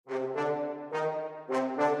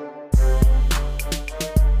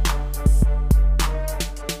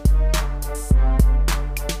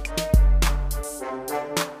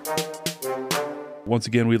Once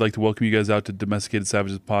again, we'd like to welcome you guys out to Domesticated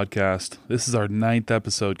Savages podcast. This is our 9th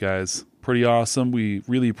episode, guys. Pretty awesome. We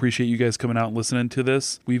really appreciate you guys coming out and listening to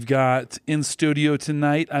this. We've got in studio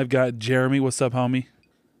tonight, I've got Jeremy. What's up, homie?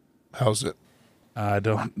 How's it? I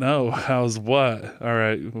don't know. How's what? All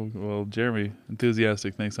right. Well, Jeremy,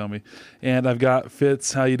 enthusiastic. Thanks, homie. And I've got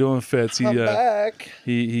Fitz. How you doing, Fitz? I'm back.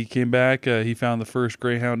 He came back. He found the first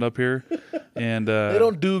greyhound up here. And they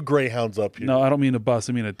don't do greyhounds up here. No, I don't mean a bus.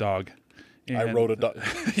 I mean a dog. And I rode a dog.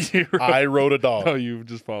 I rode a dog. Oh, you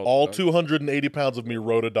just followed. All 280 pounds of me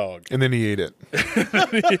rode a dog. And then he ate it. I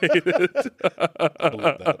believe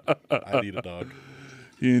that. I need a dog.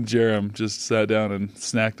 He and Jerem just sat down and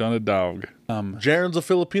snacked on a dog. Jaren's a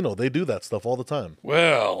Filipino. They do that stuff all the time.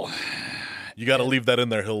 Well, you got to leave that in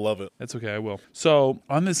there. He'll love it. That's okay. I will. So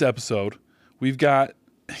on this episode, we've got,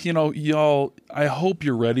 y'all, I hope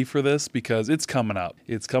you're ready for this because it's coming up.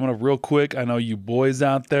 It's coming up real quick. I know you boys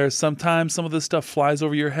out there, sometimes some of this stuff flies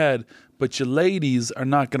over your head, but you ladies are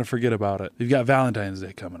not going to forget about it. You've got Valentine's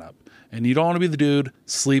Day coming up. And you don't want to be the dude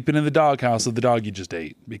sleeping in the doghouse of the dog you just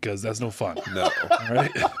ate because that's no fun. No. All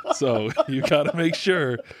right? So you got to make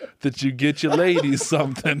sure that you get your ladies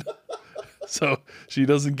something so she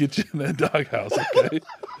doesn't get you in that doghouse, okay?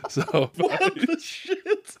 So What the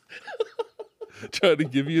shit? trying to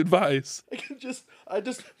give you advice. I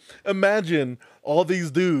just imagine all these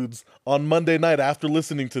dudes on Monday night after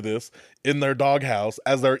listening to this in their doghouse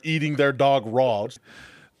as they're eating their dog raw.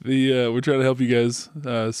 We're trying to help you guys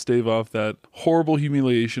stave off that horrible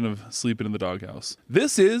humiliation of sleeping in the doghouse.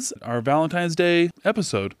 This is our Valentine's Day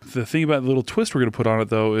episode. The thing about the little twist we're going to put on it,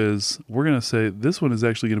 though, is we're going to say this one is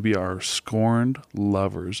actually going to be our Scorned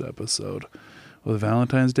Lovers episode. With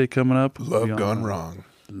Valentine's Day coming up. Love gone wrong.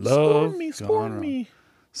 Love Scorn me.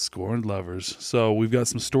 Scorned Lovers. So we've got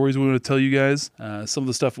some stories we want to tell you guys. Some of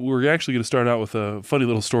the stuff, we're actually going to start out with a funny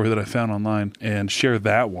little story that I found online and share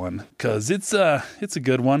that one because it's a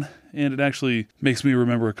good one. And it actually makes me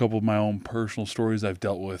remember a couple of my own personal stories I've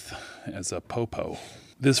dealt with as a popo.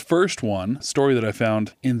 This first story that I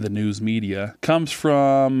found in the news media comes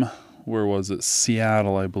from, where was it?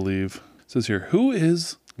 Seattle, I believe. It says here, who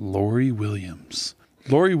is Lori Williams?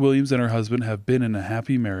 Lori Williams and her husband have been in a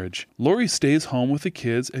happy marriage. Lori stays home with the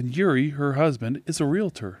kids, and Yuri, her husband, is a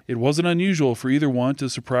realtor. It wasn't unusual for either one to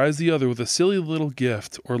surprise the other with a silly little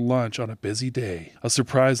gift or lunch on a busy day. A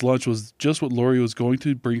surprise lunch was just what Lori was going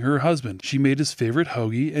to bring her husband. She made his favorite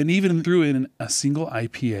hoagie and even threw in a single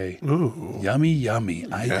IPA. Ooh. Yummy, yummy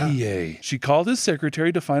IPA. She called his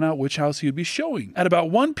secretary to find out which house he would be showing. At about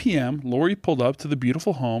 1 p.m., Lori pulled up to the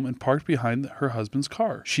beautiful home and parked behind her husband's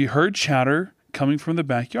car. She heard chatter coming from the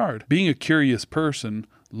backyard. Being a curious person,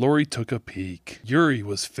 Lori took a peek. Yuri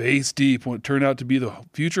was face deep when it turned out to be the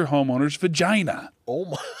future homeowner's vagina. Oh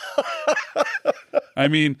my. I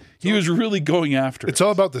mean, he was really going after it. It's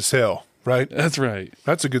all about the sale, right? That's right.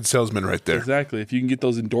 That's a good salesman right there. Exactly. If you can get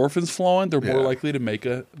those endorphins flowing, they're more likely to make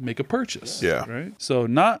a purchase. Yeah. Right. So,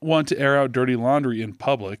 not one to air out dirty laundry in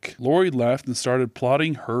public, Lori left and started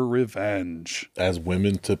plotting her revenge. As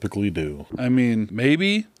women typically do. I mean,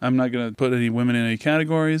 maybe. I'm not going to put any women in any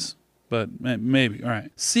categories, but maybe. All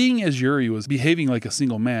right. Seeing as Yuri was behaving like a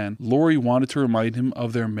single man, Lori wanted to remind him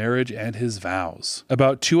of their marriage and his vows.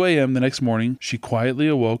 About 2 a.m. the next morning, she quietly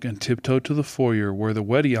awoke and tiptoed to the foyer where the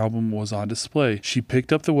wedding album was on display. She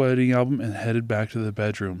picked up the wedding album and headed back to the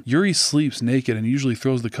bedroom. Yuri sleeps naked and usually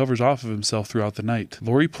throws the covers off of himself throughout the night.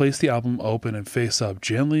 Lori placed the album open and face up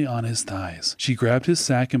gently on his thighs. She grabbed his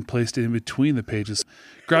sack and placed it in between the pages.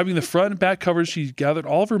 Grabbing the front and back covers, she gathered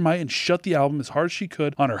all of her might and shut the album as hard as she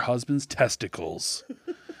could on her husband's testicles.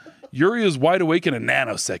 Yuri was wide awake in a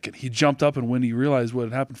nanosecond. He jumped up and when he realized what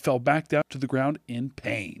had happened, fell back down to the ground in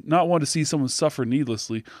pain. Not wanting to see someone suffer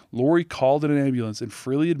needlessly, Lori called an ambulance and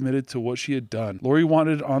freely admitted to what she had done. Lori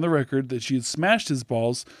wanted on the record that she had smashed his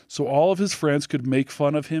balls so all of his friends could make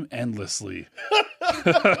fun of him endlessly.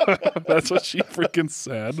 That's what she freaking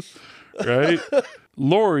said, right?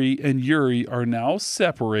 Lori and Yuri are now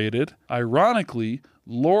separated. Ironically,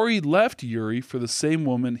 Lori left Yuri for the same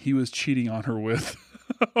woman he was cheating on her with.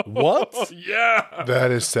 What? Yeah.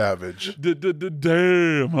 That is savage.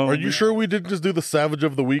 Damn. Are you sure we didn't just do the Savage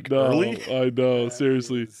of the Week early? I know.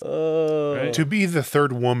 Seriously. Right? To be the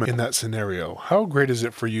third woman in that scenario, how great is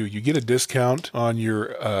it for you? You get a discount on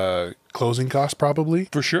your closing costs, probably.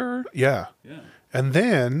 For sure. Yeah. And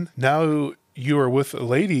then now you are with a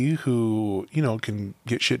lady who, can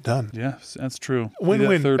get shit done. Yes, that's true.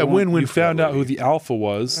 Win-win. A win-win. You found out who the alpha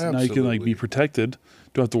was. Absolutely. Now you can be protected.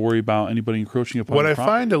 Don't have to worry about anybody encroaching upon What your I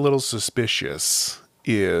find a little suspicious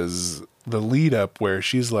is the lead up where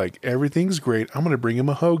she's like, everything's great. I'm going to bring him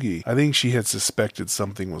a hoagie. I think she had suspected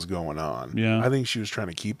something was going on. Yeah. I think she was trying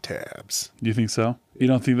to keep tabs. You think so? You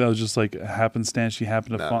don't think that was just like a happenstance? She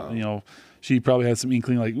happened to, she probably had some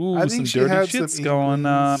inkling, like, ooh, I some think she dirty had shit's some going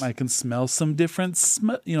on. inklings. I can smell some different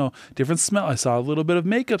smell. I saw a little bit of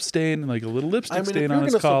makeup stain and like a little lipstick I mean, if stain you're on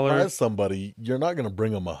his going to collar. surprise somebody, you're not going to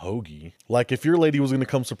bring them a hoagie. Like, if your lady was going to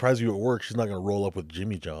come surprise you at work, she's not going to roll up with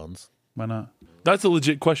Jimmy John's. Why not? That's a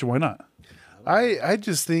legit question. Why not? I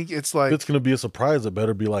just think it's like, If it's going to be a surprise, it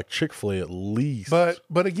better be like Chick-fil-A at least. but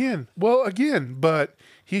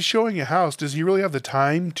he's showing a house. Does he really have the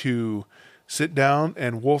time to sit down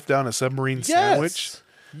and wolf down a submarine sandwich?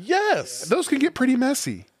 Yes. Those can get pretty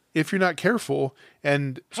messy if you're not careful.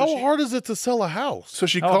 And How hard is it to sell a house? So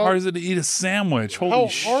she How called. hard is it to eat a sandwich? Holy How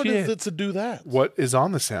shit. hard is it to do that? What is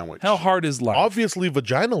on the sandwich? How hard is life? Obviously,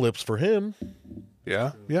 vagina lips for him,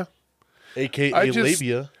 Yeah. a.k.a. I just-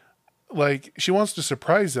 labia. Like she wants to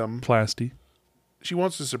surprise him. Plasty. She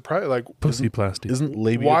wants to surprise. Like Pussy plasty. Isn't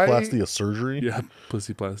Why- labiaplasty a surgery? Yeah,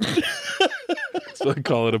 pussy plasty. So I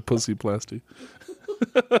call it a pussy plasty.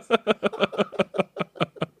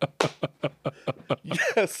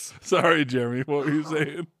 Yes. Sorry, Jeremy. What were you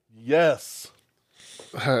saying? Yes.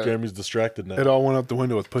 Jeremy's distracted now. it all went out the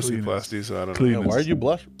window with pussy Cleanest. plasty. So I don't Cleanest. know. Why are you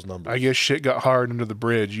blushing those numbers? I guess shit got hard under the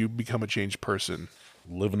bridge. You become a changed person.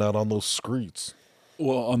 Living out on those streets.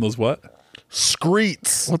 Well, on those what?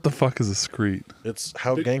 Streets. What the fuck is a screet? It's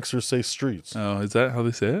how gangsters say streets. Oh, is that how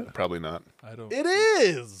they say it? Probably not. I don't. It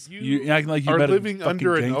is. You acting like you Are met a living fucking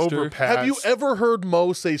under an gangster? overpass. Have you ever heard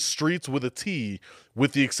Mo say streets with a T,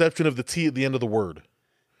 with the exception of the T at the end of the word?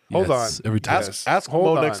 Hold Yes, on. every time. Ask, ask Hold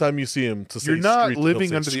Mo on. next time you see him to say You're not streets, living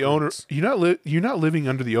he'll under say the owner. streets. You're not living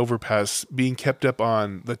under the overpass, being kept up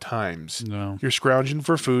on the times. No. You're scrounging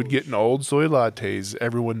for food, getting old soy lattes.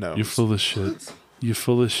 Everyone knows. You're full of shit. You're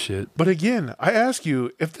full of shit. But again, I ask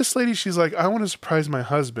you, if this lady, she's like, I want to surprise my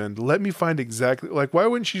husband. Let me find exactly, like, why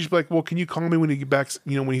wouldn't she just be like, well, can you call me when he get back?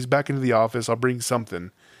 When he's back into the office, I'll bring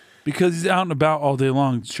something. Because he's out and about all day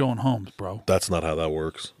long showing homes, bro. That's not how that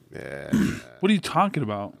works. Yeah. What are you talking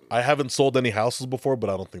about? I haven't sold any houses before, but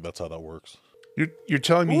I don't think that's how that works. You're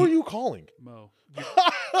telling Who are me you calling? Mo.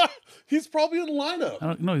 He's probably in the lineup. I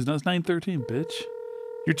don't know. He's not. It's 9:13, bitch.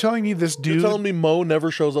 you're telling me this You're dude. telling me Mo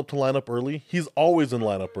never shows up to lineup early? He's always in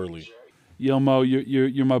lineup early. Yo, Mo,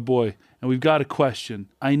 you're my boy, and we've got a question.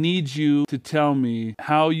 I need you to tell me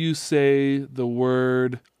how you say the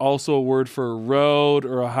word, also a word for a road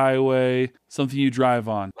or a highway, something you drive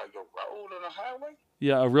on. Like a road and a highway?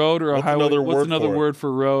 Yeah, a road or a What's highway. another What's word another for it? word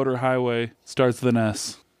for road or highway? Starts with an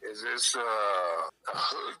S. Is this a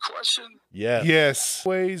hood question? Yeah. Yes.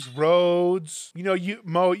 Ways, roads.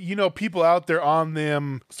 People out there on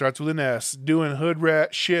them, starts with an S, doing hood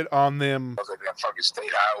rat shit on them. I was like that fucking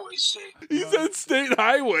state highway shit. He said state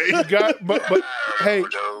highway. You got, but hey,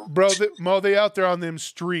 No. bro, they out there on them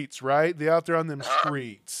streets, right? They out there on them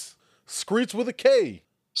streets. Screets with a K.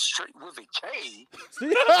 Straight with a K.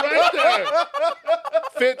 Right there.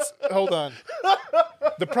 Fitz, hold on.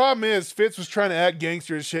 The problem is Fitz was trying to act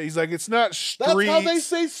gangster and shit. He's like, it's not streets. That's how they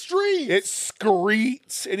say streets. It's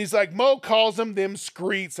screets. And he's like, Mo calls them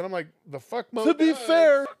screets. And I'm like, the fuck, Mo? to be does?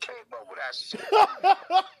 fair, I came up with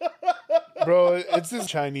that shit. Bro, it's this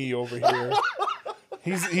Chinese over here.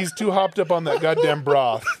 He's too hopped up on that goddamn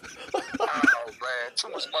broth. Oh man, too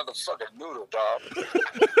much motherfucking noodle, dog.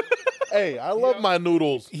 hey, I love my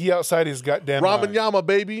noodles. He outside his goddamn Ramen mind. Yama,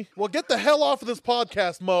 baby. Well, get the hell off of this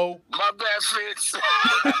podcast, Mo. My bad, Fitz.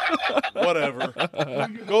 Whatever.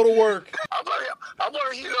 Go to work. I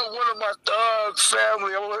want to hit up one of my thug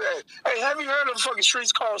family. Hey, have you heard of fucking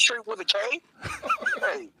streets called Straight with a K?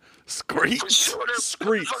 Hey, for Screech. sure, they're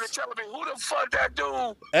Screets. fucking telling me who the fuck that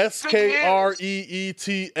dude. Skreets.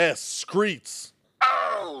 Screets.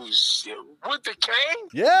 Oh shit, with the K?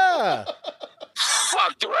 Yeah.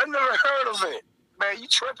 Fuck, dude, I never heard of it. Man, you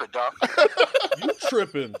tripping, dog. You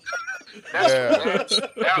tripping. Yeah.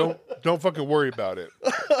 Now, Don't fucking worry about it.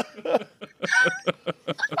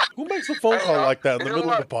 Who makes a phone call like that in the you know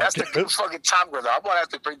middle of the what? That's the podcast? fucking time, brother. I'm gonna have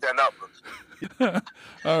to bring that up.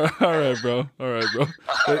 All right, bro.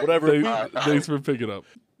 Whatever. Thanks for picking up.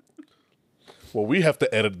 Well, we have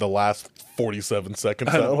to edit the last 47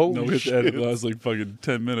 seconds out. Holy No, we have to shit. edit the last like fucking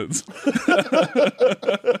 10 minutes.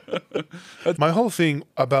 My whole thing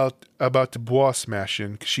about the bois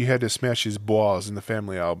smashing, 'cause she had to smash his bois in the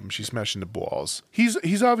family album. She's smashing the bois.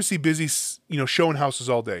 He's obviously busy, showing houses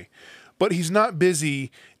all day, but he's not busy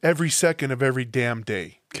every second of every damn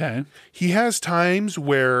day. Okay. He has times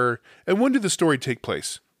where, and when did the story take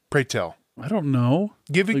place? Pray tell. I don't know.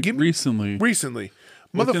 Give Like me recently. Recently.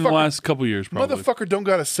 Within the last couple years, probably. Motherfucker don't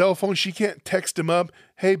got a cell phone. She can't text him up.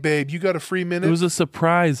 Hey, babe, you got a free minute? It was a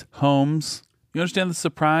surprise, Holmes. You understand the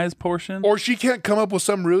surprise portion? Or she can't come up with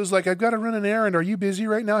some ruse like, I've got to run an errand. Are you busy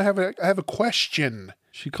right now? I have a question.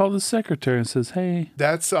 She called the secretary and says, hey.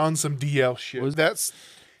 That's on some DL shit.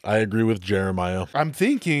 I agree with Jeremiah. I'm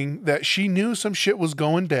thinking that she knew some shit was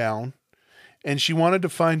going down and she wanted to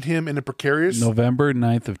find him in a precarious... November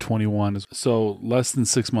 9th of 21. So less than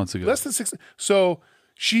 6 months ago. Less than 6... So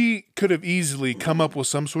she could have easily come up with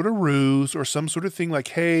some sort of ruse or some sort of thing like,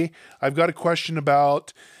 hey, I've got a question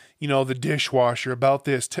about... the dishwasher, about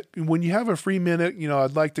this. When you have a free minute,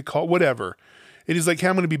 I'd like to call, whatever. It is like, hey,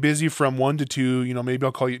 I'm going to be busy from 1 to 2, maybe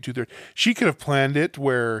I'll call you at 2:30. She could have planned it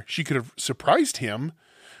where she could have surprised him,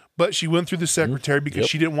 but she went through the secretary because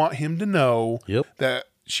she didn't want him to know that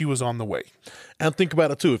she was on the way. And think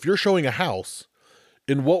about it too. If you're showing a house,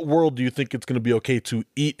 in what world do you think it's going to be okay to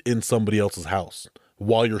eat in somebody else's house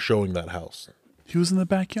while you're showing that house? He was in the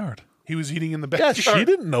backyard. He was eating in the backyard. Yeah, she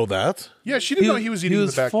didn't know that. Yeah, she didn't know he was eating in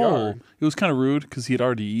the backyard. Full. It was kind of rude because he had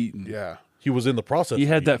already eaten. Yeah. He was in the process. He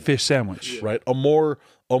had that fish sandwich. Right. A more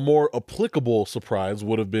applicable surprise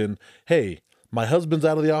would have been, hey, my husband's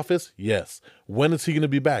out of the office? Yes. When is he going to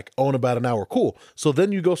be back? Oh, in about an hour. Cool. So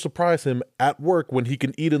then you go surprise him at work when he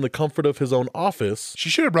can eat in the comfort of his own office. She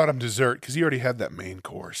should have brought him dessert because he already had that main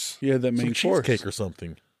course. He had that main course. Cheesecake or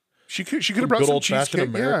something. She could have brought good some old-fashioned cheesecake.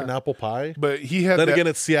 American apple pie. But he had Then that, again,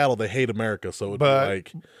 it's Seattle. They hate America, so it'd be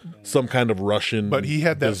like some kind of Russian But he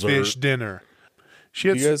had that dessert. fish dinner. She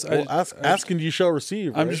had You guys, Ask and you shall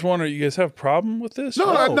receive. I'm right? just wondering, you guys have a problem with this? No,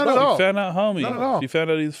 not at all. You found out, homie. Not at all. You found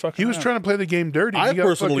out he's fucking He was trying to play the game dirty. I He got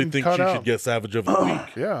personally fucking think caught she out. should get Savage of the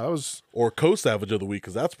Week. Yeah, that was... Or co-Savage of the Week,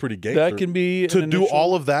 because that's pretty gangster. That can be to an do initial-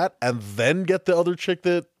 all of that and then get the other chick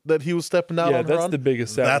that he was stepping out Yeah, on. that's her on? the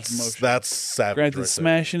biggest savage motion. That's savage. Granted, right there.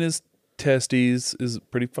 smashing his testes is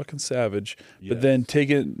pretty fucking savage, but then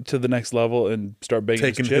take it to the next level and start banging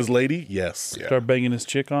Taking his chick. his lady, yes. Start banging his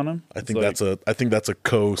chick on him. I think that's a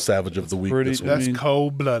co-Savage of the Week. pretty- This one. That's mean-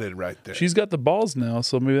 cold-blooded right there. She's got the balls now,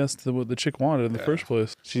 so maybe that's what the chick wanted in the first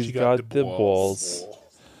place. She's got the balls.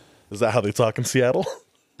 Is that how they talk in Seattle?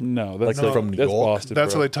 No, that's Like they're from New that's York? Boston.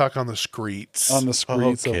 That's bro. how they talk on the streets. On the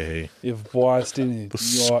streets Okay. of Boston. The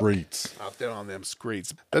streets. Out there on them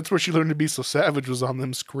streets. That's where she learned to be so savage, was on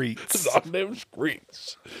them streets. On them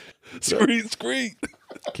streets. Street.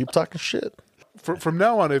 Keep talking shit. From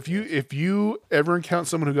now on, if you ever encounter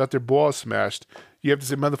someone who got their balls smashed, you have to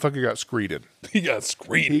say, motherfucker got screeded. He got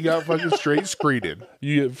screeded. He got fucking straight screeded.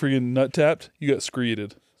 You get freaking nut tapped, you got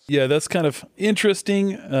screeded. Yeah, that's kind of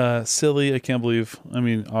interesting, silly. I can't believe. I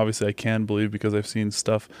mean, obviously I can believe because I've seen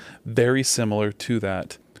stuff very similar to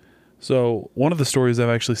that. So one of the stories I've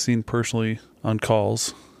actually seen personally on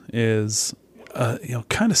calls is,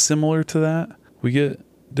 kind of similar to that. We get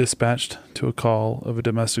dispatched to a call of a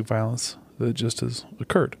domestic violence that just has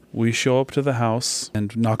occurred. We show up to the house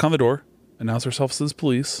and knock on the door, announce ourselves as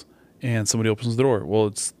police, and somebody opens the door. Well,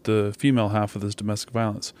 it's the female half of this domestic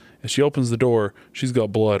violence. As she opens the door, she's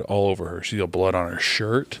got blood all over her. She's got blood on her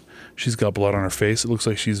shirt. She's got blood on her face. It looks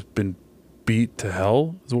like she's been beat to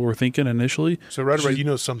hell, is what we're thinking initially. So right away, you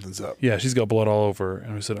know something's up. Yeah, she's got blood all over her.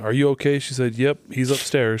 And we said, are you okay? She said, yep, he's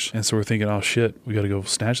upstairs. And so we're thinking, oh shit, we got to go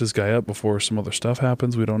snatch this guy up before some other stuff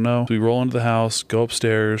happens. We don't know. So we roll into the house, go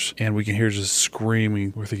upstairs, and we can hear just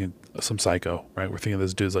screaming. We're thinking some psycho, right? We're thinking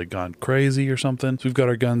this dude's like gone crazy or something. So we've got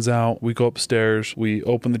our guns out. We go upstairs. We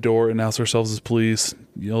open the door, announce ourselves as police.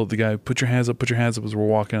 Yell at the guy, put your hands up as we're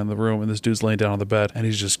walking in the room. And this dude's laying down on the bed and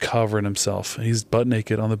he's just covering himself. And he's butt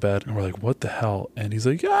naked on the bed. And we're like, what the hell? And he's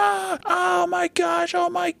like, oh my gosh, oh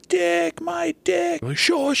my dick. We're like,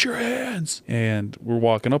 show us your hands. And we're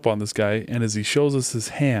walking up on this guy. And as he shows us his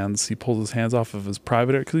hands, he pulls his hands off of his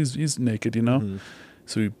private area because he's naked, you know? Mm-hmm.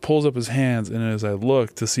 So he pulls up his hands, and as I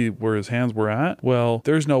look to see where his hands were at, well,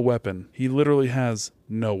 there's no weapon. He literally has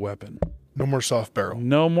no weapon. No more soft barrel.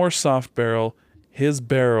 No more soft barrel. His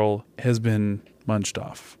barrel has been munched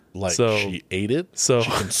off. Like so, she ate it? So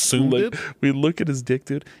she consumed it? We look at his dick,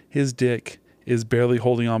 dude. His dick is barely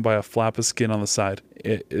holding on by a flap of skin on the side.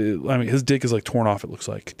 His dick is like torn off, it looks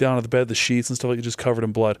like. Down on the bed, the sheets and stuff like it just covered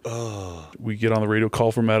in blood. We get on the radio,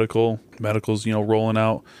 call for medical. Medical's, rolling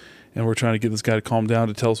out. And we're trying to get this guy to calm down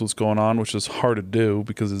to tell us what's going on, which is hard to do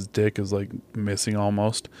because his dick is like missing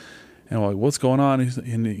almost. And we're like, what's going on?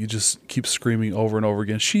 And he just keeps screaming over and over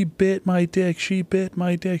again, she bit my dick, she bit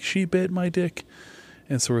my dick, she bit my dick.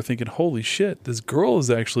 And so we're thinking, holy shit, this girl is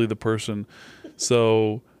actually the person.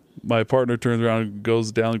 So my partner turns around and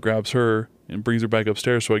goes down and grabs her. and brings her back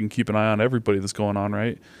upstairs so I can keep an eye on everybody that's going on,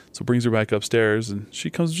 right? So brings her back upstairs, and she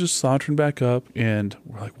comes just sauntering back up, and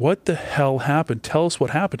we're like, what the hell happened? Tell us what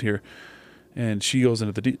happened here. And she goes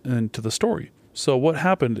into the story. So what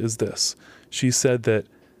happened is this. She said that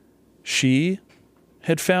she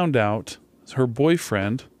had found out her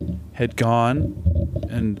boyfriend had gone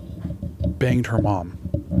and banged her mom.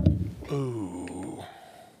 Ooh.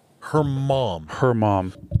 Her mom. Her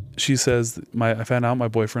mom. She says, I found out my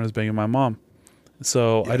boyfriend is banging my mom.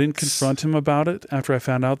 So I didn't confront him about it after I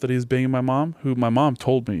found out that he's banging my mom, who my mom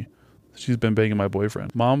told me she's been banging my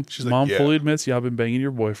boyfriend. Mom fully admits, yeah, I've been banging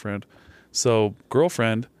your boyfriend. So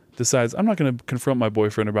girlfriend decides, I'm not going to confront my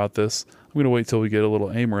boyfriend about this. I'm going to wait till we get a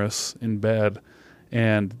little amorous in bed.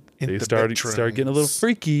 And they start getting a little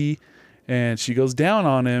freaky. And she goes down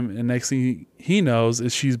on him. And next thing he knows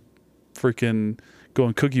is she's freaking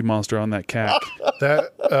going Cookie Monster on that cat.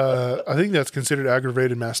 That I think that's considered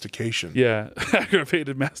aggravated mastication. Yeah,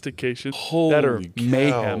 aggravated mastication. Holy that are cow.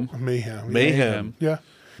 mayhem. Mayhem. Yeah.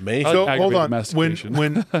 Mayhem. So hold on. Mastication.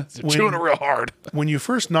 When Chewing it real hard. when you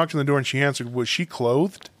first knocked on the door and she answered, was she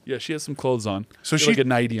clothed? Yeah, she has some clothes on. So she had like a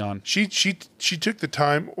nightie on. She took the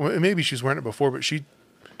time. Well, maybe she's wearing it before, but she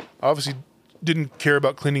obviously didn't care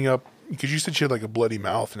about cleaning up because you said she had like a bloody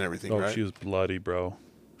mouth and everything. Oh, right? she was bloody, bro.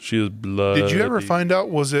 She was bloody. Did you ever find out,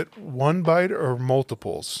 was it one bite or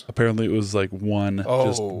multiples? Apparently, it was like one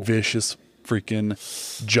just vicious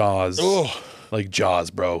freaking jaws. Oh. Like jaws,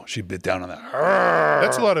 bro. She bit down on that.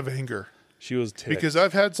 That's a lot of anger. She was ticked. Because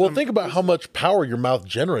I've had some. Well, think about how much power your mouth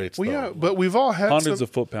generates. Well, though. yeah, but we've all had hundreds of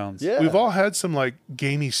foot-pounds. Yeah. We've all had some like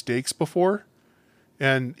gamey steaks before.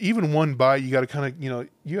 And even one bite, you got to kind of,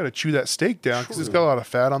 you got to chew that steak down because it's got a lot of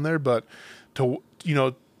fat on there. But to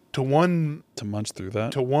munch through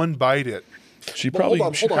that. to one bite it. She But probably.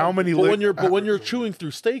 hold on. How many? When you're chewing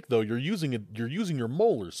through steak, though, you're using your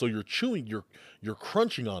molars, so you're chewing, you're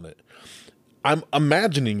crunching on it. I'm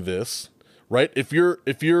imagining this, right? If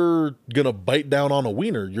you're gonna bite down on a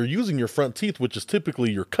wiener, you're using your front teeth, which is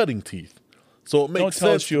typically your cutting teeth. So it makes Don't tell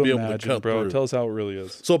sense us to you be able to imagine, cut bro. through. Tell us how it really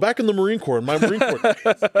is. So back in the Marine Corps, in my Marine Corps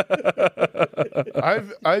days,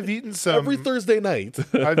 I've eaten some every Thursday night.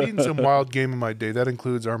 I've eaten some wild game in my day. That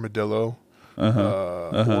includes armadillo,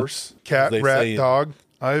 horse, cat, They rat, say- dog.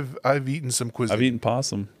 I've eaten some cuisine. I've eaten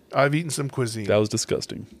possum. I've eaten some cuisine. That was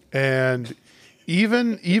disgusting. And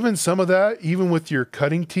even some of that, even with your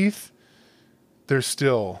cutting teeth, there's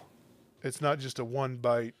still, it's not just a one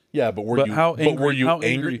bite. Yeah, but were you how angry? were you how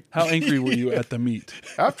angry? How angry were you at the meat?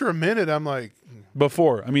 After a minute, I'm like,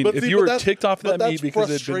 Before, I mean, But if see, you but were that's- ticked off but that meat that's because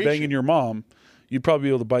they'd been frustration. banging your mom, you'd probably be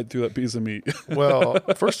able to bite through that piece of meat. well,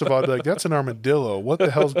 first of all, I'd be like, that's an armadillo. What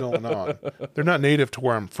the hell's going on? They're not native to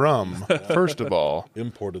where I'm from, first of all.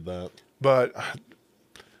 imported that? But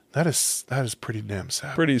that is pretty damn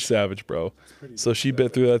savage. Pretty savage, bro. So she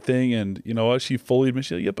bit through that thing, and you know what? She fully admitted,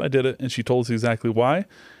 she's like, yep, I did it. And she told us exactly why.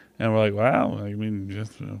 And we're like, wow, I mean,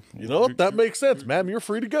 just. You know what? That makes sense, ma'am. You're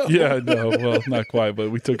free to go. Yeah, no, well, not quite,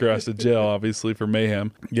 but we took her ass to jail, obviously, for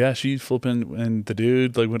mayhem. Yeah, she flipping, and the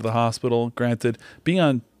dude like went to the hospital. Granted, being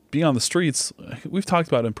on the streets, we've talked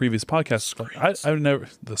about it in previous podcasts. I've never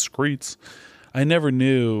the streets. I never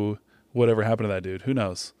knew whatever happened to that dude. Who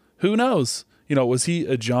knows? Who knows? You know, was he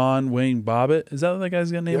a John Wayne Bobbitt? Is that what that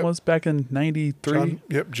guy's name Yep. was back in '93?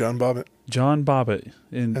 John Bobbitt. John Bobbitt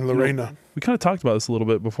and Lorena. we kind of talked about this a little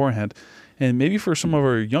bit beforehand, and maybe for some of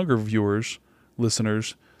our younger viewers,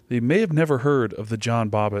 listeners, they may have never heard of the John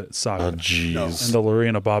Bobbitt saga Oh, jeez. and the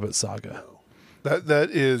Lorena Bobbitt saga. That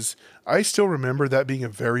is, I still remember that being a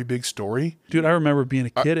very big story. Dude, I remember being a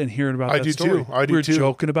kid and hearing about I that do story. too. I do we were too.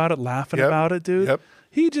 joking about it, laughing Yep. about it, dude. Yep.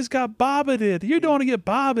 He just got bobbited. You're going to get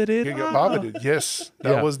bobbited. You got Ah. bobbited. Yes,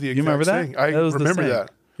 that Yeah. was the exact You remember that? thing. I That was the remember saying.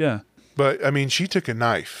 that. Yeah. But I mean, she took a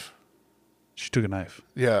knife. She took a knife.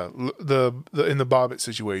 Yeah, the in the Bobbitt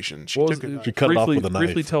situation, she What was took a it? knife. She cut it off briefly, with a knife.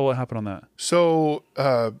 Briefly tell what happened on that. So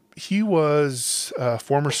he was a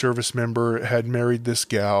former service member, had married this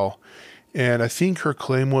gal, and I think her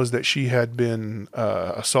claim was that she had been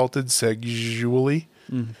assaulted sexually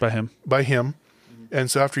By him. by him. And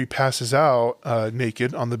so after he passes out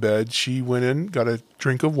naked on the bed, she went in, got a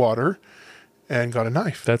drink of water, and got a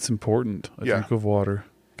knife. That's important. A Yeah. drink of water.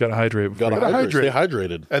 Got to hydrate. Before Gotta you- hydrate. hydrate. Stay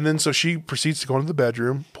hydrated. And then so she proceeds to go into the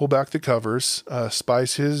bedroom, pull back the covers,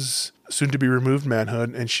 spies his soon-to-be-removed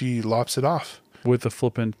manhood, and she lops it off with a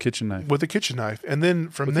flippin' kitchen knife. with a kitchen knife. And then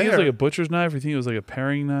from You think it was there, like a butcher's knife? Or you think it was like a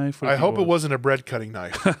paring knife? What do I you hope think it wasn't a bread cutting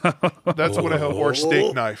knife. That's what I hope, or a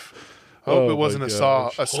steak knife. I hope Oh it wasn't my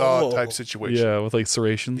a saw type situation. Yeah, with like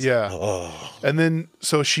serrations. Yeah. And then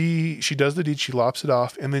so she does the deed. She lops it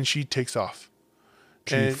off, and then she takes off.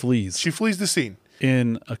 She And flees. She flees the scene.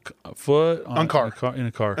 In a foot? On car. In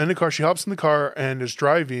a car. In the car. She hops in the car and is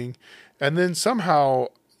driving. And then somehow,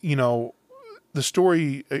 the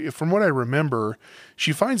story, from what I remember,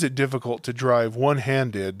 she finds it difficult to drive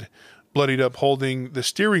one-handed, bloodied up, holding the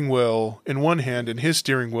steering wheel in one hand and his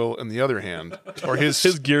steering wheel in the other hand. Or his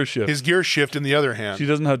gear shift. His gear shift in the other hand. She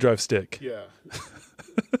doesn't know how to drive stick. Yeah.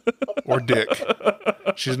 Or dick.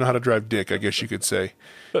 She doesn't know how to drive dick, I guess you could say.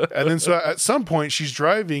 And then so at some point she's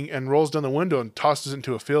driving and rolls down the window and tosses it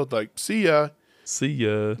into a field like, see ya. See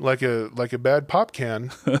ya. Like a bad pop can.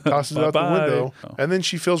 Tosses it out the window. Oh. And then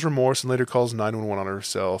she feels remorse and later calls 911 on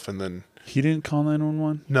herself. And then He didn't call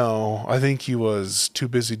 911? no, I think he was too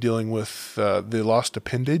busy dealing with the lost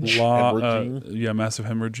appendage. Hemorrhaging. Massive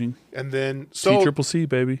hemorrhaging. And then so C,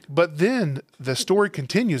 baby. but then the story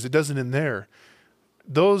continues. It doesn't end there.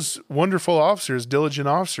 Those wonderful officers, diligent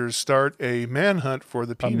officers, start a manhunt for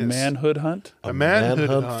the A penis. manhood hunt? A manhood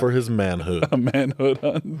hunt. for his manhood. A manhood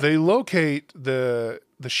hunt. They locate the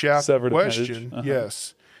shaft in Severed question, appendage.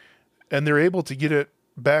 yes, and they're able to get it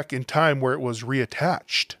back in time where it was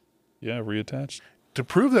reattached. Yeah, reattached. To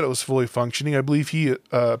prove that it was fully functioning, I believe he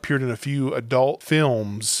appeared in a few adult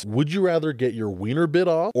films. Would you rather get your wiener bit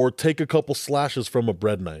off or take a couple slashes from a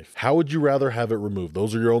bread knife? How would you rather have it removed?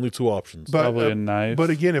 Those are your only two options. But, Probably a knife. But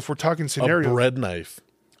again, if we're talking a scenario, bread knife.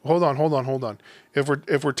 hold on.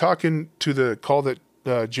 If we're talking to the call that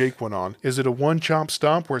Jake went on, is it a one chomp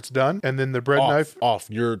stomp where it's done and then the bread knife? Off.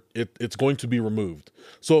 It's going to be removed.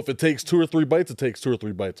 So if it takes 2 or 3 bites, it takes 2 or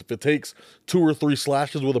 3 bites. If it takes 2 or 3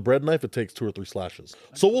 slashes with a bread knife, it takes 2 or 3 slashes.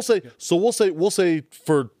 So we'll say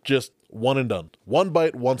for just one and done. 1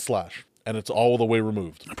 bite, 1 slash, and it's all the way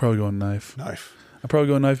removed. I'd probably go knife. Knife. I'd probably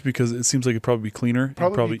go knife because it seems like it'd probably be cleaner.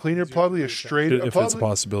 Probably cleaner. Probably a straight. If it's a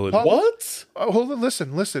possibility. What? Hold on.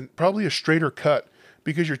 Listen. Probably a straighter cut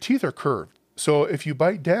because your teeth are curved. So if you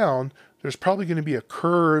bite down, there's probably going to be a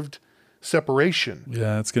curved separation.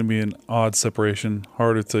 Yeah, it's going to be an odd separation.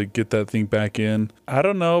 Harder to get that thing back in. I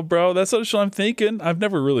don't know, bro. That's what I'm thinking. I've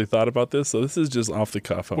never really thought about this, so this is just off the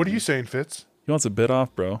cuff. What are you saying, Fitz? He wants a bit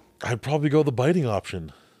off, bro. I'd probably go the biting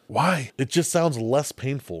option. Why? It just sounds less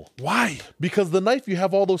painful. Why? Because the knife, you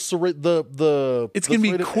have all those It's going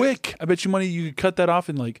to be quick. I bet you money you could cut that off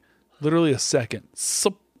in like literally a second.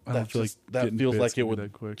 So I don't feel like that getting feels bits like it would be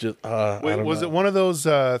would that quick. just. Wait, was it one of those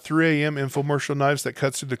 3 a.m. infomercial knives that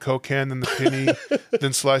cuts through the Coke can and the penny,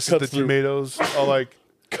 then slices Cuts the through. tomatoes? All like,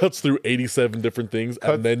 cuts through 87 different things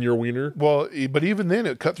and then your wiener? well, but even then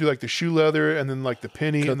it cut through like the shoe leather and then like the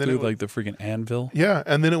penny. Cut and then through it was, like the freaking anvil. yeah,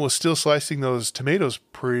 and then it was still slicing those tomatoes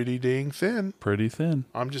pretty dang thin. Pretty thin.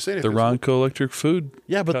 I'm just saying. if The this- Ronco electric food.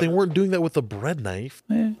 Yeah, but they weren't doing that with a bread knife.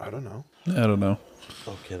 Eh, I don't know. I don't know.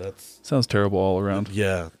 Okay, that's. Sounds terrible all around.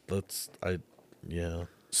 Yeah, yeah.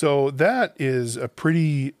 So that is a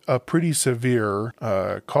pretty severe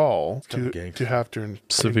call kinda to gangster. have to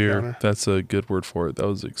Severe. encounter. That's a good word for it. That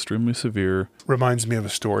was extremely severe. Reminds me of a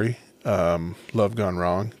story. Love Gone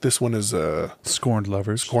Wrong. This one is Scorned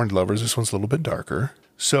Lovers. Scorned Lovers. This one's a little bit darker.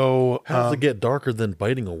 So How does it get darker than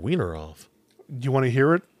biting a wiener off? do you want to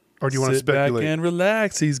hear it or do you want to Sit back speculate? and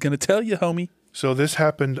relax. He's going to tell you, homie. So this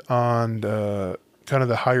happened on kind of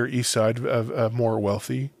the higher east side of a more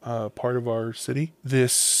wealthy part of our city.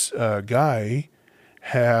 This guy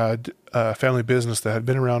had a family business that had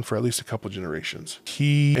been around for at least a couple generations.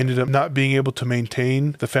 He ended up not being able to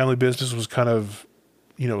maintain the family business. Was kind of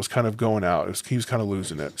going out. He was kind of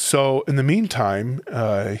losing it. So in the meantime,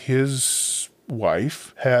 his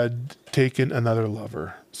wife had taken another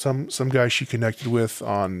lover, some guy she connected with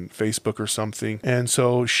on Facebook or something, and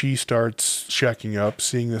so she starts shacking up,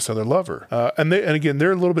 seeing this other lover. And again,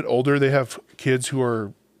 they're a little bit older. They have kids who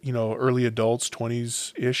are early adults,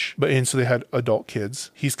 20s ish, and so they had adult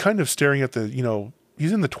kids. He's kind of staring at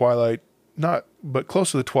he's in the twilight, but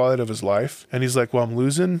close to the twilight of his life, and he's like, well, I'm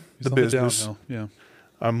losing He's the on business. downhill. Yeah.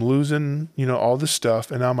 I'm losing, all this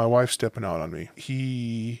stuff, and now my wife's stepping out on me.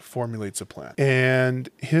 He formulates a plan. And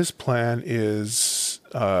his plan is,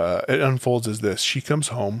 it unfolds as this. She comes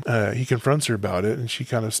home, he confronts her about it, and she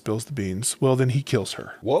kind of spills the beans. Well, then he kills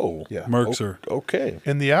her. Whoa. Yeah. Murks her. Okay.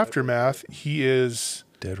 In the aftermath, he is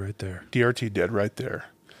Dead right there. DRT, dead right there.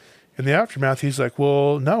 In the aftermath, he's like,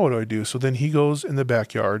 well, now what do I do? So then he goes in the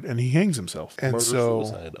backyard and he hangs himself. And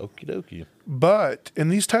Murder-suicide. Okie dokie. But in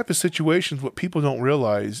these type of situations, what people don't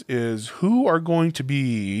realize is who are going to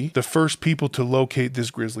be the first people to locate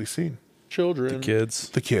this grisly scene. Children. Kids.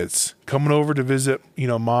 The kids coming over to visit,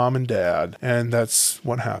 mom and dad. And that's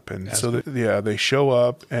what happened. So, they show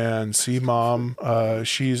up and see mom.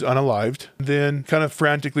 She's unalived. Then kind of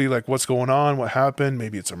frantically, like, what's going on? What happened?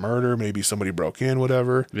 Maybe it's a murder. Maybe somebody broke in,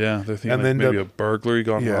 whatever. Yeah, they're thinking And like then maybe a burglary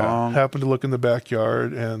gone wrong. Happened to look in the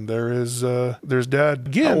backyard, and there's dad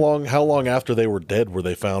again. How long after they were dead were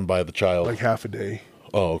they found by the child? Like half a day.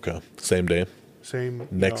 Oh, okay. Same day. Same.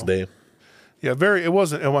 Next day. Yeah, it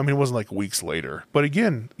wasn't like weeks later. But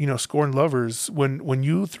again, Scorned Lovers, when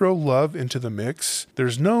you throw love into the mix,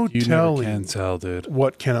 there's no You telling never can tell, dude.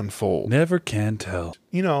 what can unfold. Never can tell.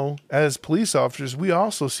 As police officers, we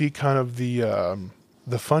also see kind of the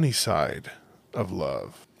funny side of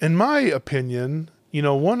love. In my opinion,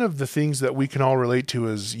 one of the things that we can all relate to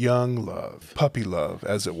is young love, puppy love,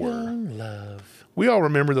 as it were. Young love. We all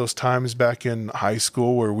remember those times back in high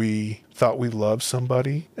school where we thought we loved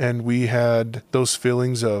somebody and we had those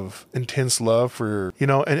feelings of intense love for,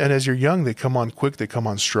 and as you're young, they come on quick, they come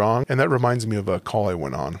on strong. And that reminds me of a call I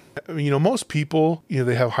went on. Most people,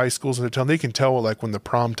 they have high schools in their town. They can tell like when the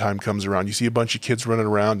prom time comes around, you see a bunch of kids running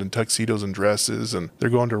around in tuxedos and dresses and they're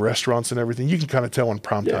going to restaurants and everything. You can kind of tell when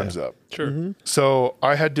prom time's up. Sure. Mm-hmm. So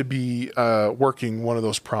I had to be working one of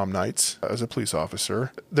those prom nights as a police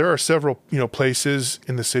officer. There are several, places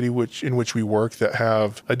in the city in which we work that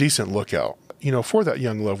have a decent lookout, for that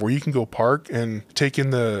young love, where you can go park and take in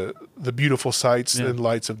the beautiful sights and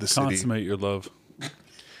lights of the city. Consummate your love.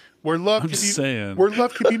 Where love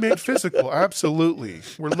can be made physical. Absolutely.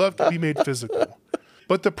 Where love can be made physical.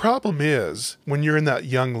 But the problem is, when you're in that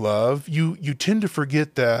young love, you tend to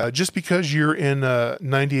forget that just because you're in a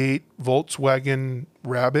 98 Volkswagen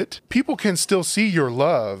Rabbit, people can still see your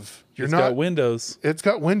love. It's got windows. It's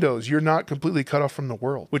got windows. You're not completely cut off from the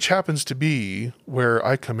world, which happens to be where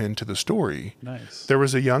I come into the story. Nice. There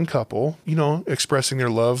was a young couple, expressing their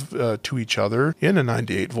love to each other in a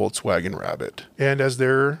 98 Volkswagen Rabbit. And as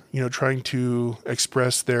they're, trying to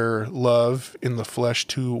express their love in the flesh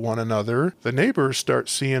to one another, the neighbors start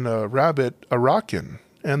seeing a rabbit a-rockin'.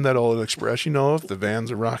 And that old expression, if the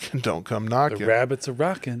van's a rockin', don't come knocking. The rabbits are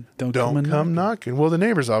rocking. Don't come knocking. Well, the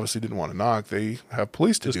neighbors obviously didn't want to knock. They have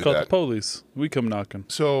police to do that. Just call the police. We come knocking.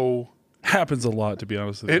 So happens a lot, to be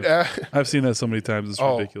honest with you. I've seen that so many times. It's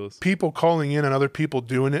ridiculous. People calling in and other people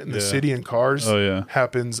doing it in the city in cars. Oh, yeah.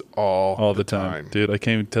 Happens all the time. Dude, I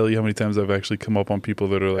can't even tell you how many times I've actually come up on people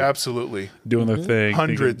that are like absolutely doing their thing.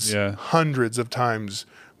 Hundreds of times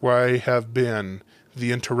where I have been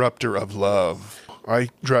the interrupter of love. I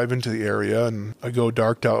drive into the area and I go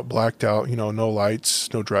darked out, blacked out, no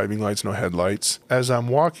lights, no driving lights, no headlights. As I'm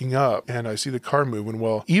walking up and I see the car moving,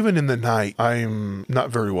 well, even in the night, I'm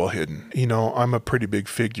not very well hidden. I'm a pretty big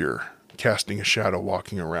figure casting a shadow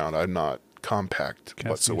walking around. I'm not compact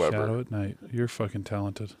whatsoever. Shadow at night. You're fucking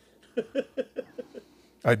talented.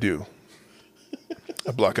 I do.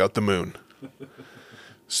 I block out the moon.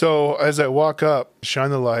 So as I walk up, shine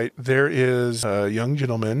the light, there is a young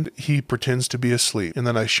gentleman. He pretends to be asleep. And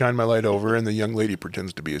then I shine my light over and the young lady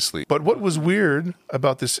pretends to be asleep. But what was weird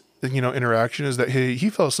about this, interaction is that he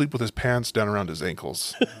fell asleep with his pants down around his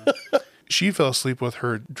ankles. She fell asleep with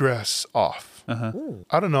her dress off. Uh-huh.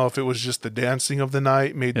 I don't know if it was just the dancing of the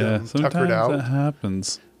night made them tuckered out. That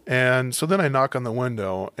happens. And so then I knock on the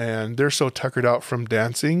window, and they're so tuckered out from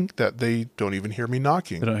dancing that they don't even hear me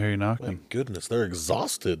knocking. They don't hear you knocking. My goodness, they're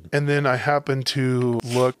exhausted. And then I happen to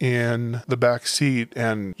look in the back seat,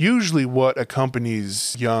 and usually what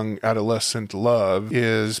accompanies young adolescent love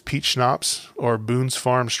is peach schnapps or Boone's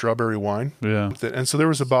Farm strawberry wine. Yeah. And so there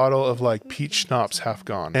was a bottle of like peach schnapps half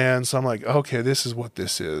gone. And so I'm like, okay, this is what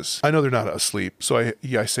this is. I know they're not asleep. So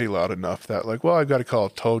I say loud enough that like, well, I've got to call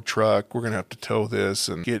a tow truck. We're going to have to tow this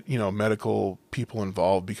and get, medical people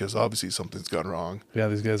involved because obviously something's gone wrong. Yeah,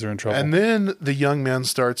 these guys are in trouble. And then the young man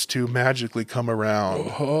starts to magically come around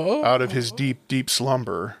out of his deep, deep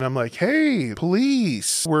slumber. And I'm like, hey,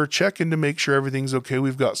 police, we're checking to make sure everything's okay.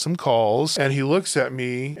 We've got some calls. And he looks at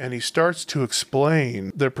me and he starts to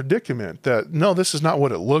explain the predicament that, no, this is not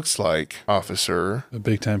what it looks like, officer. A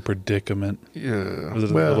big time predicament. Yeah. Was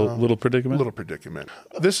it a little predicament? Little predicament.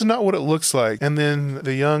 This is not what it looks like. And then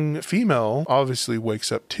the young female obviously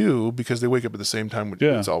wakes up too because they wake up at the same time, which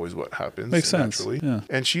is always what happens. Makes sense. Naturally. Yeah.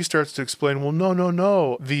 And she starts to explain, well,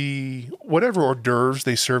 no. The whatever hors d'oeuvres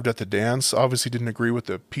they served at the dance obviously didn't agree with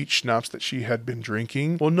the peach schnapps that she had been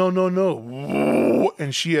drinking. Well, no.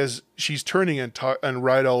 And she she's turning and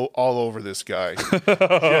right all over this guy.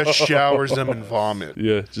 Just showers him in vomit.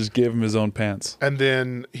 Yeah, just gave him his own pants. And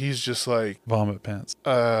then he's just like, Vomit pants.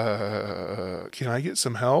 can I get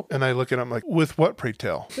some help? And I look at him like, with what, pray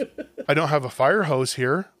tell? I don't have a fire hose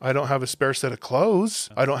here. I don't have a spare set of clothes.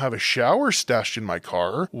 I don't have a shower stashed in my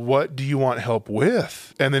car. What do you want help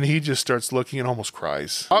with? And then he just starts looking and almost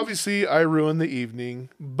cries. Obviously, I ruined the evening,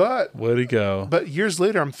 but Way to go. But years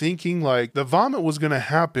later, I'm thinking like the vomit was going to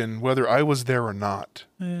happen whether I was there or not.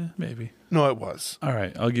 Maybe. No, it was. All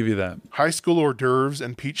right, I'll give you that. High school hors d'oeuvres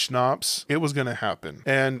and peach schnapps, it was going to happen.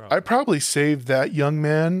 And I probably saved that young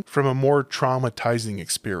man from a more traumatizing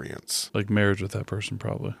experience. Like marriage with that person,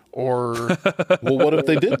 probably. Or Well, what if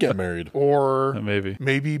they did get married? or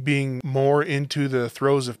Maybe. being more into the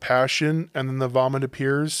throes of passion and then the vomit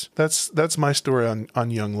appears. That's my story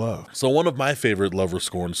on young love. So one of my favorite lover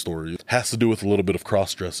scorn stories has to do with a little bit of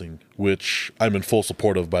cross-dressing, which I'm in full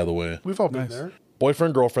support of, by the way. We've all been there.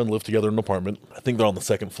 Boyfriend, girlfriend live together in an apartment. I think they're on the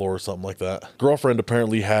second floor or something like that. Girlfriend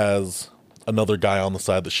apparently has another guy on the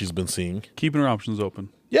side that she's been seeing. Keeping her options open.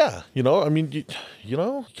 Yeah, I mean,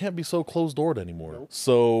 you can't be so closed-doored anymore. Nope.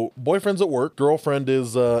 So boyfriend's at work. Girlfriend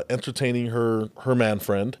is entertaining her man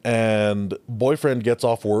friend. And boyfriend gets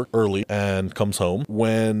off work early and comes home.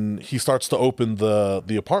 When he starts to open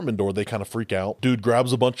the apartment door, they kind of freak out. Dude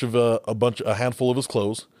grabs a handful of his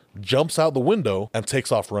clothes, jumps out the window and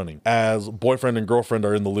takes off running as boyfriend and girlfriend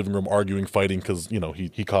are in the living room arguing, fighting because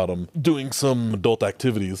he caught him doing some adult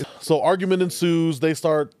activities. So argument ensues. They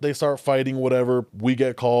start fighting, whatever. We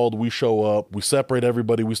get called, we show up, we separate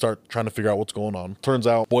everybody, we start trying to figure out what's going on. Turns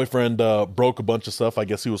out boyfriend broke a bunch of stuff. I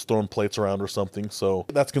guess he was throwing plates around or something, so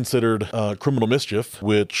that's considered criminal mischief,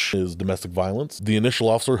 which is domestic violence. The initial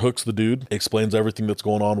officer hooks the dude, explains everything that's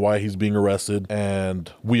going on, why he's being arrested,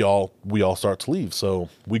 and we all start to leave. So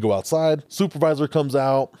we go outside, supervisor comes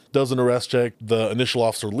out, does an arrest check, the initial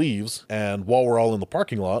officer leaves, and while we're all in the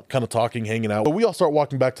parking lot kind of talking, hanging out, we all start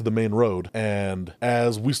walking back to the main road. And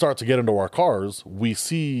as we start to get into our cars, we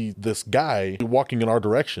see this guy walking in our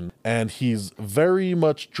direction, and he's very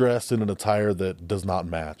much dressed in an attire that does not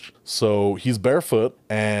match. So he's barefoot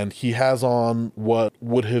and he has on what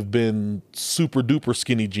would have been super duper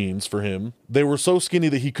skinny jeans for him. They were so skinny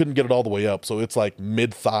that he couldn't get it all the way up, so it's like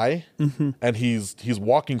mid-thigh. And he's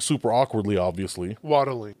walking super awkwardly, obviously.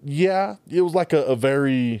 Waddling. Yeah, it was like a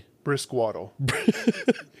very brisk waddle.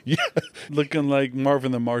 Yeah, Looking like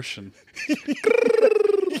Marvin the Martian.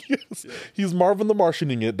 yes. He's Marvin the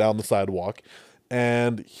Martianing it down the sidewalk.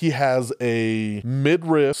 And he has a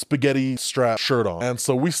midriff spaghetti strap shirt on. And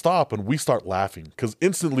so we stop and we start laughing because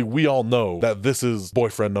instantly we all know that this is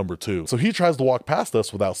boyfriend number 2. So he tries to walk past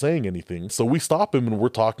us without saying anything. So we stop him and we're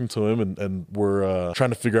talking to him and we're trying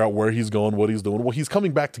to figure out where he's going, what he's doing. Well, he's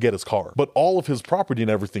coming back to get his car, but all of his property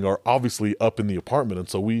and everything are obviously up in the apartment. And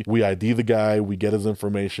so we ID the guy, we get his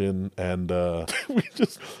information, and we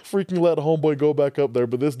just freaking let homeboy go back up there.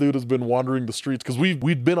 But this dude has been wandering the streets because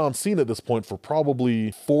we'd been on scene at this point for probably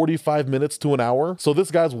 45 minutes to an hour. So this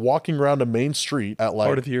guy's walking around a main street at like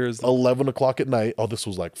Part of the year is 11 o'clock at night. Oh, this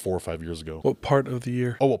was like 4 or 5 years ago. What part of the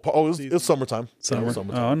year? It's summertime. Summer. Yeah,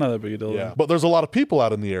 summertime. Oh, not that big a deal. Yeah, but there's a lot of people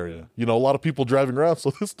out in the area. A lot of people driving around.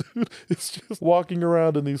 So this dude is just walking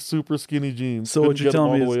around in these super skinny jeans. So what you're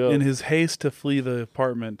telling me is, up. in his haste to flee the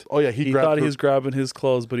apartment, Oh yeah, he thought he was grabbing his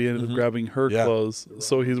clothes, but he ended up grabbing her Yeah. clothes.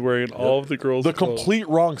 So he's wearing all of the girls' the clothes. complete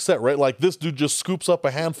wrong set, right? Like this dude just scoops up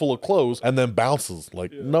a handful of clothes and then bounces.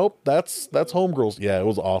 Like, nope, that's homegirls. Yeah, it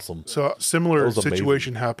was awesome. So a That similar was amazing.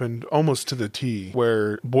 situation happened almost to the T,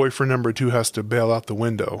 where boyfriend number 2 has to bail out the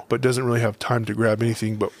window, but doesn't really have time to grab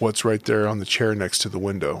anything but what's right there on the chair next to the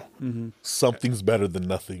window. Something's better than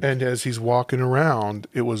nothing. And as he's walking around,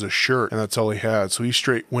 it was a shirt, and that's all he had. So he's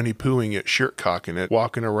straight Winnie Poohing it, shirt cocking it,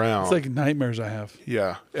 walking around. It's like nightmares I have.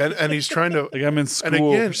 yeah, and he's trying to Like I'm in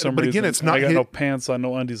school again- for some but reason. again, it's not I got his- no pants on,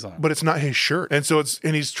 no undies on. but it's not his shirt, and so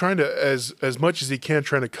he's trying to as much as he can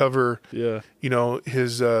trying to cover Yeah.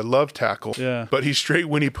 his love tackle. Yeah. But he's straight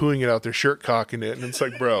Winnie Poohing it out there, shirt cocking it, and it's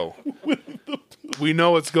like, bro, we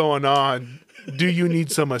know what's going on. Do you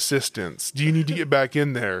need some assistance? Do you need to get back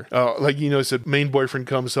in there? Said main boyfriend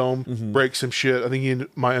comes home, breaks some shit. I think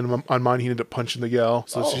on mine he ended up punching the gal,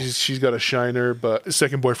 so she's got a shiner. But the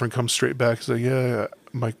second boyfriend comes straight back. He's like, yeah,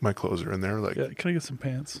 my clothes are in there. Like, Yeah, can I get some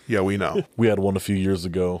pants? yeah, we know. We had one a few years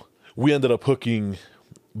ago. We ended up arresting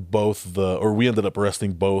both the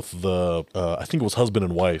I think it was husband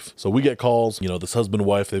and wife. So we get calls, this husband and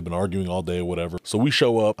wife, they've been arguing all day, whatever. So we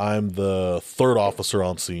show up. I'm the third officer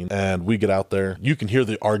on scene, and we get out there. You can hear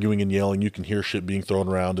the arguing and yelling. You can hear shit being thrown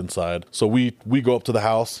around inside. So we go up to the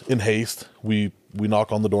house in haste. We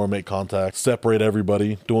knock on the door, make contact, separate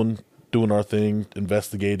everybody, doing doing our thing,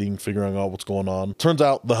 investigating, figuring out what's going on. Turns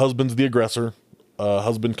out the husband's the aggressor.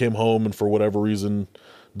 Husband came home and for whatever reason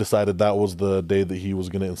decided that was the day that he was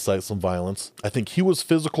going to incite some violence. I think he was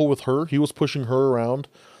physical with her. He was pushing her around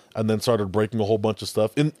and then started breaking a whole bunch of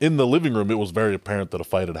stuff. In the living room, it was very apparent that a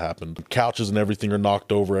fight had happened. Couches and everything are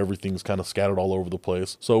knocked over. Everything's kind of scattered all over the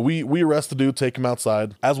place. So we arrest the dude, take him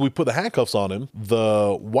outside. As we put the handcuffs on him,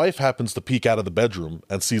 the wife happens to peek out of the bedroom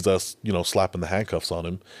and sees us, slapping the handcuffs on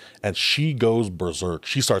him. And she goes berserk.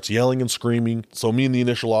 She starts yelling and screaming. So me and the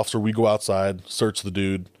initial officer, we go outside, search the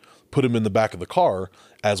dude, put him in the back of the car,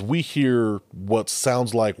 as we hear what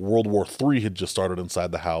sounds like World War III had just started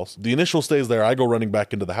inside the house. The initial stays there. I go running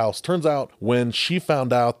back into the house. Turns out when she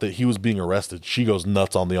found out that he was being arrested, she goes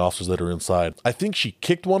nuts on the officers that are inside. I think she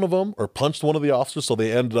kicked one of them or punched one of the officers, so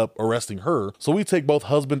they ended up arresting her. So we take both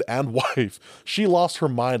husband and wife. She lost her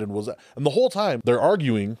mind and the whole time they're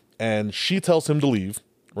arguing and she tells him to leave.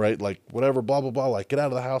 Right? Like, whatever, blah, blah, blah, like, get out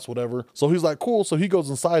of the house, whatever. So he's like, cool. So he goes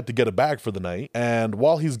inside to get a bag for the night. And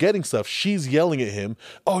while he's getting stuff, she's yelling at him,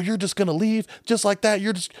 oh, you're just going to leave just like that.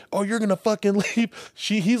 You're going to fucking leave.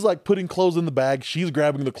 He's like putting clothes in the bag. She's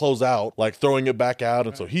grabbing the clothes out, like throwing it back out.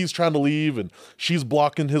 And so he's trying to leave and she's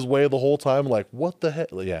blocking his way the whole time. Like, what the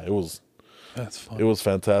heck? Yeah, That's fun. It was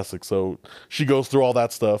fantastic. So she goes through all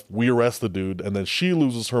that stuff. We arrest the dude, and then she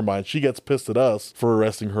loses her mind. She gets pissed at us for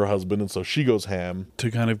arresting her husband, and so she goes ham.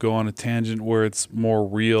 To kind of go on a tangent where it's more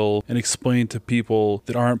real and explain to people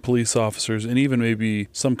that aren't police officers, and even maybe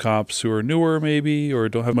some cops who are newer maybe or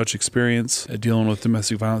don't have much experience at dealing with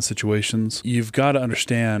domestic violence situations. You've got to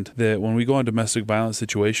understand that when we go on domestic violence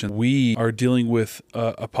situations, we are dealing with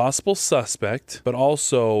a possible suspect, but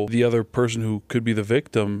also the other person who could be the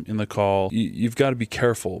victim in the call. You've got to be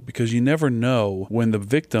careful because you never know when the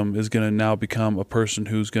victim is going to now become a person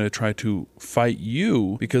who's going to try to fight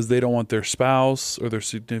you because they don't want their spouse or their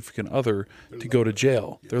significant other to go to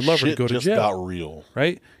jail. Their lover to go to jail. Shit just got real.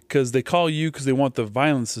 Right? Because they call you because they want the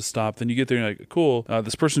violence to stop. Then you get there and you're like, cool,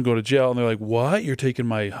 this person go to jail. And they're like, what? You're taking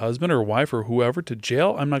my husband or wife or whoever to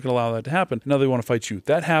jail? I'm not going to allow that to happen. Now they want to fight you.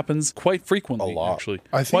 That happens quite frequently, actually.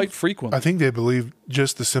 Quite frequently. I think they believe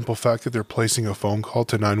just the simple fact that they're placing a phone call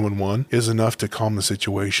to 911 is enough to calm the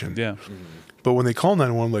situation. Yeah. But when they call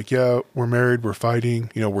 911, like, yeah, we're married, we're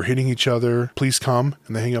fighting, we're hitting each other, please come,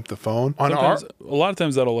 and they hang up the phone. A lot of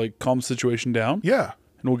times that'll like calm the situation down. Yeah.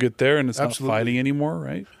 And we'll get there and it's not fighting anymore,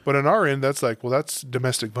 right? But on our end, that's like, well, that's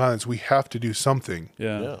domestic violence. We have to do something.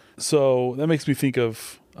 Yeah. So that makes me think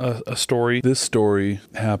of a story. This story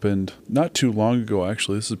happened not too long ago,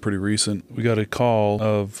 actually. This is pretty recent. We got a call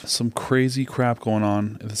of some crazy crap going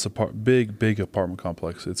on at this big apartment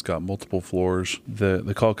complex. It's got multiple floors.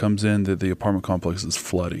 The call comes in that the apartment complex is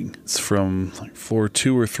flooding. It's from like floor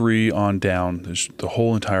 2 or 3 on down. The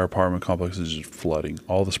whole entire apartment complex is just flooding.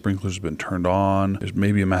 All the sprinklers have been turned on. There's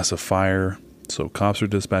maybe a massive fire. So cops are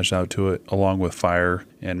dispatched out to it along with fire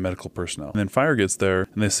and medical personnel. And then fire gets there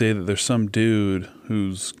and they say that there's some dude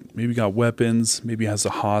who's maybe got weapons, maybe has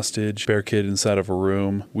a hostage barricaded inside of a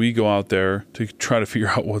room. We go out there to try to figure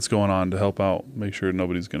out what's going on to help out, make sure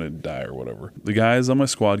nobody's going to die or whatever. The guys on my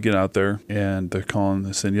squad get out there and they're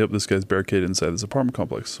saying, yep, this guy's barricaded inside this apartment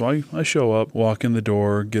complex. So I show up, walk in the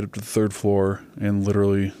door, get up to the 3rd floor, and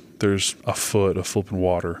literally there's a foot of flipping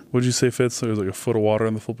water. What'd you say, Fitz? There's like a foot of water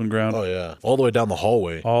on the flipping ground. Oh, yeah. All the way down the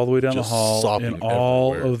hallway. All the way down the hall. And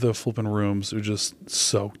all everywhere. of the flipping rooms are just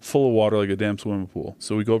soaked, full of water like a damn swimming pool.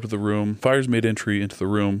 So we go up to the room. Fire's made entry into the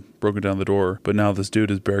room, broken down the door. But now this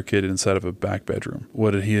dude is barricaded inside of a back bedroom.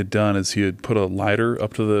 What he had done is he had put a lighter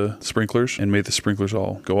up to the sprinklers and made the sprinklers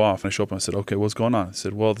all go off. And I show up and I said, okay, what's going on? I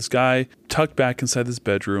said, well, this guy tucked back inside this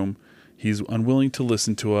bedroom. He's unwilling to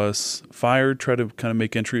listen to us. Fire tried to kind of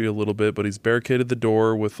make entry a little bit, but he's barricaded the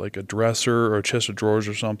door with like a dresser or a chest of drawers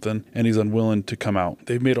or something, and he's unwilling to come out.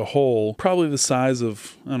 They've made a hole probably the size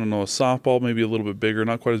of, I don't know, a softball, maybe a little bit bigger,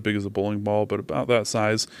 not quite as big as a bowling ball, but about that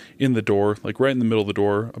size in the door, like right in the middle of the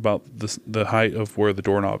door, about the height of where the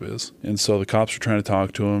doorknob is. And so the cops are trying to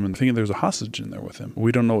talk to him and thinking there's a hostage in there with him.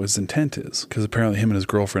 We don't know what his intent is because apparently him and his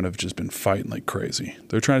girlfriend have just been fighting like crazy.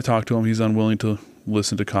 They're trying to talk to him. He's unwilling to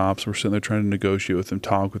listen to cops. We're sitting there trying to negotiate with him,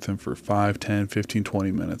 talk with him for 5, 10, 15,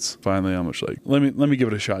 20 minutes. Finally, I'm just like, let me give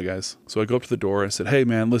it a shot, guys. So I go up to the door. I said, hey,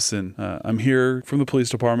 man, listen, I'm here from the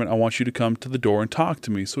police department. I want you to come to the door and talk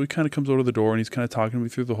to me. So he kind of comes over to the door and he's kind of talking to me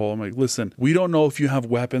through the hole. I'm like, listen, we don't know if you have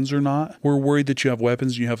weapons or not. We're worried that you have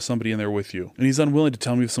weapons and you have somebody in there with you. And he's unwilling to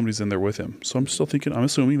tell me if somebody's in there with him. So I'm still thinking, I'm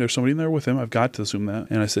assuming there's somebody in there with him. I've got to assume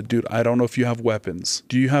that. And I said, dude, I don't know if you have weapons.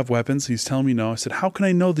 Do you have weapons? He's telling me no. I said, how can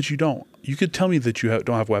I know that you don't? you could tell me that you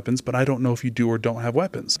don't have weapons, but I don't know if you do or don't have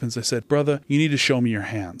weapons. And I said, brother, you need to show me your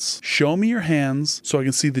hands. Show me your hands so I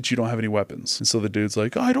can see that you don't have any weapons. And so the dude's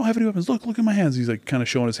like, oh, I don't have any weapons. Look at my hands. He's like kind of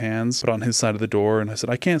showing his hands, but on his side of the door. And I said,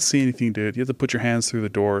 I can't see anything, dude. You have to put your hands through the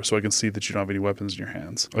door so I can see that you don't have any weapons in your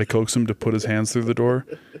hands. I coax him to put his hands through the door.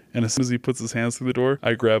 And as soon as he puts his hands through the door,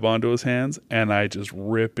 I grab onto his hands and I just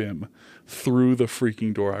rip him through the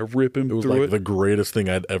freaking door. I rip him through it. It was like the greatest thing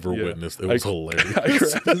I'd ever witnessed. It was hilarious. I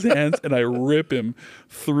grab his hands and I rip him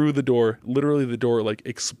through the door. Literally, the door like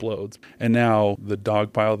explodes. And now the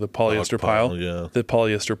dog pile, the polyester pile, the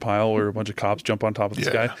polyester pile where a bunch of cops jump on top of this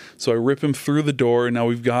guy. So I rip him through the door, and now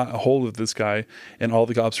we've got a hold of this guy, and all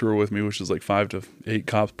the cops who were with me, which is like 5 to 8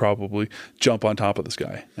 cops probably, jump on top of this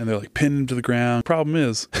guy, and they're like pin him to the ground. Problem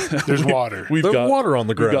is, there's water. There's water on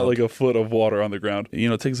the ground. We've got like a foot of water on the ground. You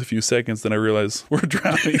know, it takes a few seconds, then I realize we're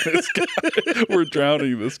drowning this guy. We're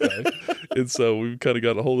drowning this guy. And so we've kind of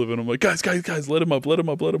got a hold of him. I'm like, guys, let him up.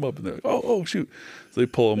 And they're like, oh, shoot. So they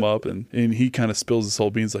pull him up, and he kind of spills his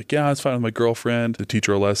whole beans, like, yeah, I was fighting with my girlfriend to teach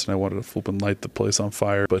her a lesson. I wanted to flip and light the place on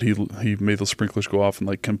fire, but he made the sprinklers go off and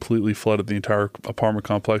like completely flooded the entire apartment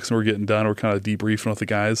complex. And we're getting done. We're kind of debriefing with the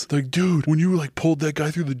guys. They're like, dude, when you like pulled that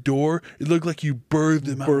guy through the door, it looked like you birthed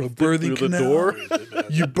him out of a birthing canal.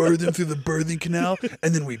 You birthed him through the birthing canal,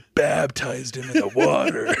 and then we baptized him in the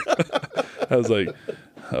water. I was like,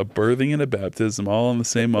 a birthing and a baptism all in the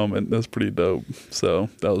same moment. That's pretty dope. So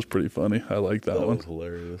that was pretty funny. I like that one. That was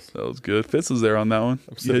hilarious. That was good. Fitz was there on that one.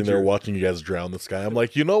 I'm sitting there watching you guys drown this guy. I'm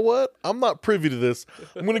like, you know what? I'm not privy to this.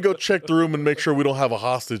 I'm going to go check the room and make sure we don't have a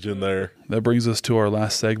hostage in there. That brings us to our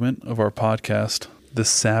last segment of our podcast, the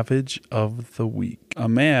Savage of the Week. A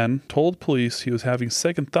man told police he was having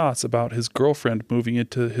second thoughts about his girlfriend moving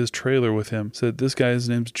into his trailer with him. Said this guy's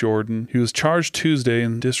name's Jordan. He was charged Tuesday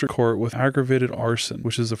in district court with aggravated arson,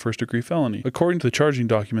 which is a first-degree felony. According to the charging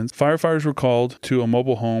documents, firefighters were called to a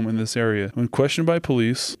mobile home in this area. When questioned by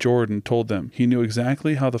police, Jordan told them he knew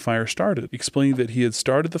exactly how the fire started, explaining that he had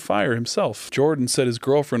started the fire himself. Jordan said his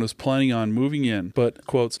girlfriend was planning on moving in, but,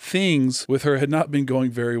 quotes, things with her had not been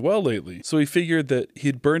going very well lately. So he figured that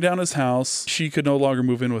he'd burned down his house. She could no longer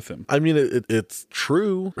move in with him. I mean, it's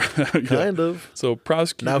true, kind of. So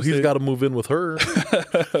prosecutors now he's got to move in with her.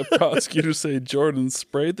 Prosecutors say Jordan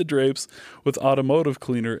sprayed the drapes with automotive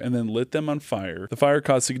cleaner and then lit them on fire. The fire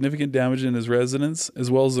caused significant damage in his residence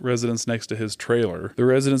as well as the residence next to his trailer. The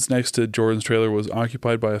residence next to Jordan's trailer was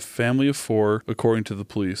occupied by a family of 4, according to the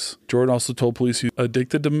police. Jordan also told police he was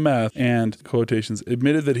addicted to meth and, quotations,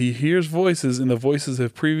 admitted that he hears voices and the voices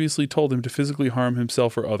have previously told him to physically harm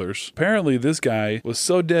himself or others. Apparently, this guy was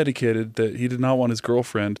so dedicated that he did not want his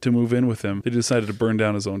girlfriend to move in with him. They decided to burn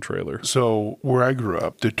down his own trailer. So where I grew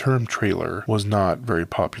up, the term trailer was not very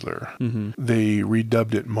popular. Mm-hmm. They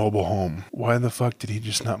redubbed it mobile home. Why the fuck did he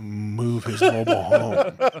just not move his mobile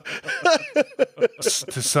home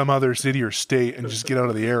to some other city or state and just get out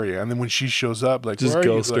of the area? And then when she shows up, like, just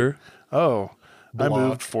ghost her. Like, oh, I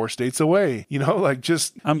moved 4 states away. You know, like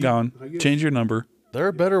just... I'm gone. Change your number. There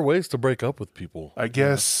are better ways to break up with people. I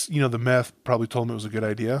guess, you know, the meth probably told him it was a good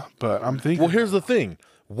idea, but I'm thinking... Well, here's the thing.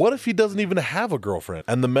 What if he doesn't even have a girlfriend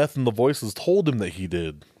and the meth and the voices told him that he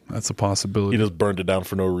did? That's a possibility. He just burned it down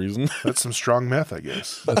for no reason. That's some strong meth, I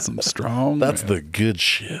guess. That's some strong That's meth. the good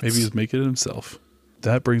shit. Maybe he's making it himself.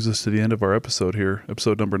 That brings us to the end of our episode here,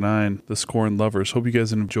 episode number 9, The Scorned Lovers. Hope you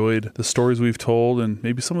guys enjoyed the stories we've told and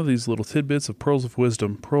maybe some of these little tidbits of pearls of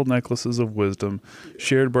wisdom, pearl necklaces of wisdom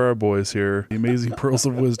shared by our boys here. The amazing pearls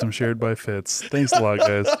of wisdom shared by Fitz. Thanks a lot,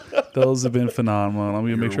 guys. Those have been phenomenal. I'm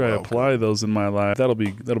going to make sure I apply those in my life. That'll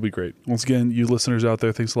be great. Once again, you listeners out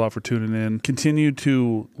there, thanks a lot for tuning in. Continue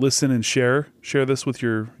to listen and share. Share this with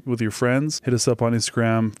your friends. Hit us up on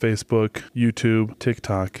Instagram, Facebook, YouTube,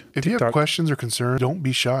 TikTok. If you have questions or concerns, don't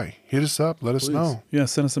be shy. Hit us up. Let us know. Yeah,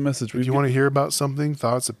 send us a message. If you want to hear about something,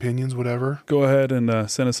 thoughts, opinions, whatever, go ahead and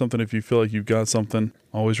send us something if you feel like you've got something.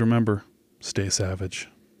 Always remember, stay savage.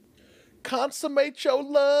 Consummate your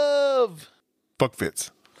love. Fuck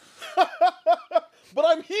Fitz. But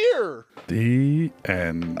I'm here. The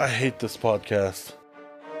end. I hate this podcast.